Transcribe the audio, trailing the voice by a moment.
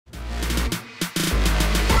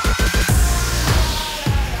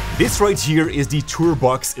This right here is the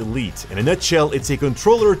Tourbox Elite. In a nutshell, it's a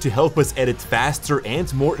controller to help us edit faster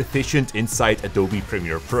and more efficient inside Adobe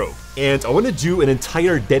Premiere Pro. And I want to do an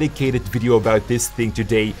entire dedicated video about this thing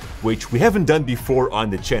today, which we haven't done before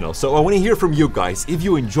on the channel. So I want to hear from you guys if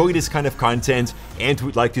you enjoy this kind of content and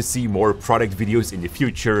would like to see more product videos in the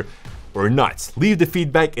future or not. Leave the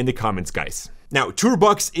feedback in the comments, guys. Now,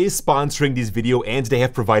 Tourbox is sponsoring this video and they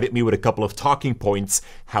have provided me with a couple of talking points.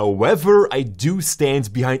 However, I do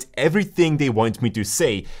stand behind everything they want me to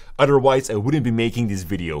say. Otherwise, I wouldn't be making this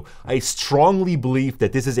video. I strongly believe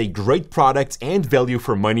that this is a great product and value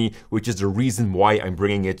for money, which is the reason why I'm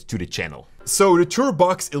bringing it to the channel. So the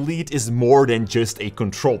Tourbox Elite is more than just a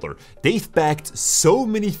controller. They've packed so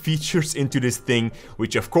many features into this thing,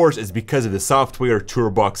 which of course is because of the software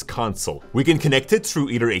Tourbox console. We can connect it through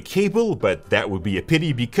either a cable, but that would be a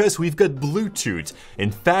pity because we've got Bluetooth.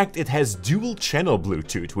 In fact, it has dual channel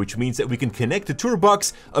Bluetooth, which means that we can connect the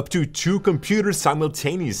Tourbox up to 2 computers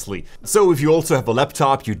simultaneously. So if you also have a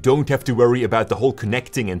laptop, you don't have to worry about the whole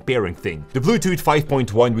connecting and pairing thing. The Bluetooth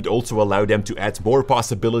 5.1 would also allow them to add more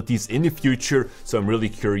possibilities in the future, so I'm really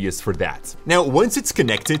curious for that. Now, once it's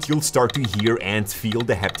connected, you'll start to hear and feel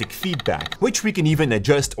the haptic feedback, which we can even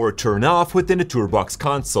adjust or turn off within the Tourbox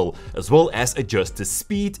console, as well as adjust the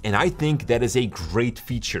speed, and I think that is a great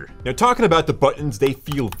feature. Now, talking about the buttons, they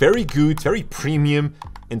feel very good, very premium,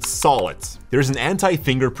 and solid. There's an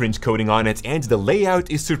anti-fingerprint coating on it and the layout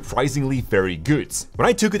is surprisingly very good. When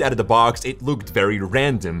I took it out of the box, it looked very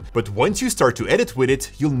random, but once you start to edit with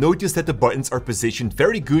it, you'll notice that the buttons are positioned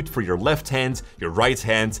very good for your left hand, your right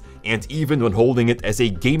hand, and even when holding it as a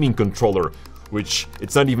gaming controller, which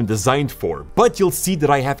it's not even designed for, but you'll see that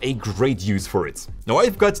I have a great use for it. Now,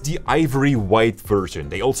 I've got the ivory white version.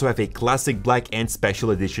 They also have a classic black and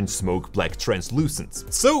special edition smoke black translucent.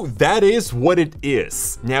 So that is what it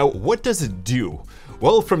is. Now, what does it do?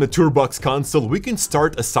 Well, from the Tourbox console, we can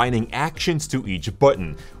start assigning actions to each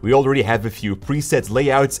button. We already have a few preset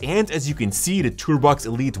layouts, and as you can see, the Tourbox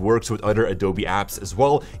Elite works with other Adobe apps as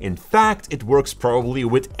well. In fact, it works probably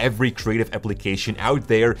with every creative application out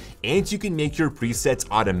there, and you can make your presets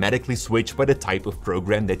automatically switch by the type of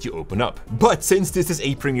program that you open up. But since this is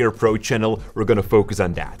a Premiere Pro channel, we're gonna focus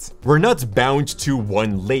on that. We're not bound to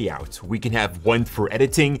one layout. We can have one for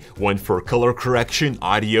editing, one for color correction,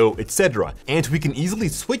 audio, etc. And we can easily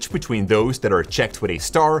switch between those that are checked with a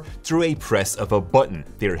star through a press of a button.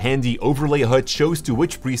 Their handy overlay HUD shows to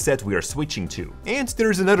which preset we are switching to. And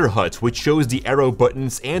there's another HUD which shows the arrow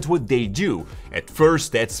buttons and what they do. At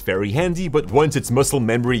first, that's very handy, but once it's muscle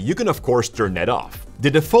memory, you can of course turn that off. The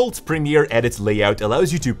default Premiere Edit layout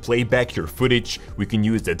allows you to play back your footage. We can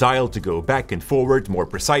use the dial to go back and forward more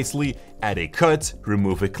precisely, add a cut,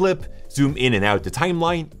 remove a clip, zoom in and out the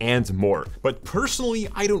timeline, and more. But personally,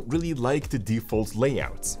 I don't really like the default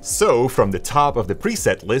layouts. So from the top of the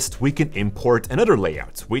preset list, we can import another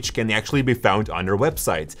layout, which can actually be found on our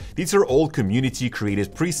website. These are all community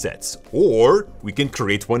created presets, or we can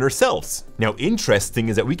create one ourselves. Now, interesting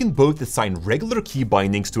is that we can both assign regular key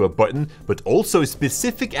bindings to a button, but also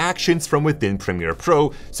specific actions from within Premiere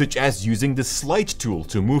Pro, such as using the slide tool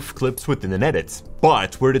to move clips within an edit.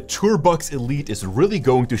 But where the Tourbox Elite is really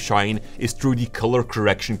going to shine is through the color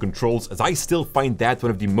correction controls, as I still find that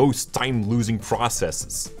one of the most time-losing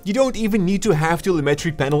processes. You don't even need to have the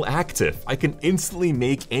telemetry panel active. I can instantly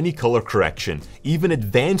make any color correction, even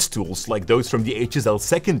advanced tools like those from the HSL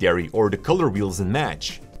secondary or the color wheels and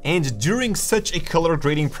match. And during such a color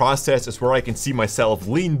grading process is where I can see myself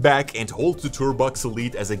lean back and hold the Tourbox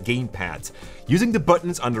Elite as a gamepad. Using the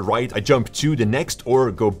buttons on the right, I jump to the next or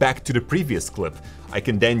go back to the previous clip. I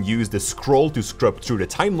can then use the scroll to scrub through the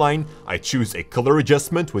timeline. I choose a color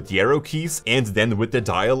adjustment with the arrow keys, and then with the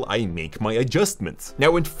dial, I make my adjustments.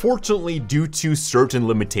 Now, unfortunately, due to certain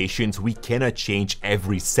limitations, we cannot change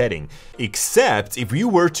every setting, except if you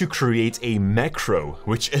were to create a macro,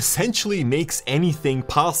 which essentially makes anything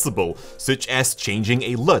possible, such as changing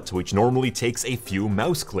a LUT, which normally takes a few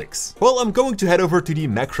mouse clicks. Well, I'm going to head over to the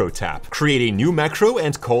macro tab, create a new macro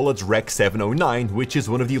and call it Rec 709, which is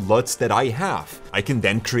one of the LUTs that I have. I can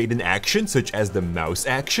then create an action such as the mouse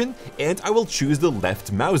action, and I will choose the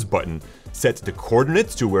left mouse button. set the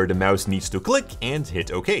coordinates to where the mouse needs to click, and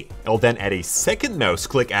hit OK. I'll then add a second mouse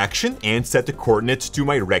click action and set the coordinates to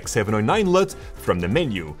my Rec 709 LUT from the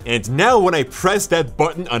menu. And now when I press that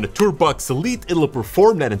button on the Tourbox Elite, it'll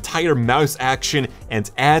perform that entire mouse action and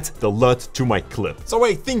add the LUT to my clip. So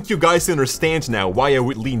I think you guys understand now why I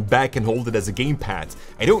would lean back and hold it as a gamepad.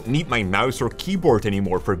 I don't need my mouse or keyboard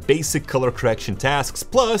anymore for basic color correction tasks,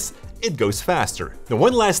 plus it goes faster. Now,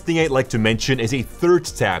 one last thing I'd like to mention is a third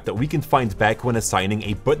tab that we can find back when assigning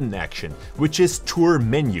a button action, which is Tour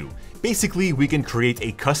Menu. Basically, we can create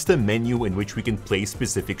a custom menu in which we can place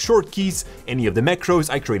specific short keys, any of the macros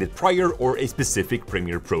I created prior, or a specific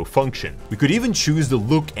Premiere Pro function. We could even choose the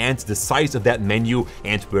look and the size of that menu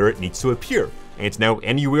and where it needs to appear. And now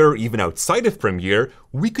anywhere, even outside of Premiere,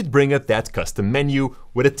 we could bring up that custom menu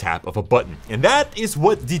with a tap of a button. And that is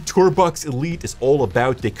what the Tourbox Elite is all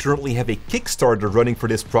about. They currently have a Kickstarter running for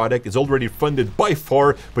this product. It's already funded by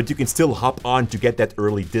far, but you can still hop on to get that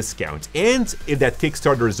early discount. And if that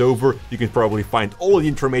Kickstarter is over, you can probably find all of the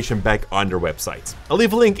information back on their website. I'll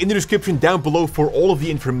leave a link in the description down below for all of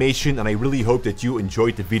the information, and I really hope that you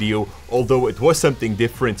enjoyed the video, although it was something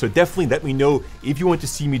different. So definitely let me know if you want to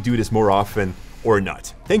see me do this more often or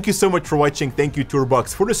not. Thank you so much for watching. Thank you,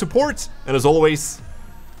 Tourbox, for the support, and as always,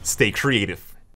 stay creative.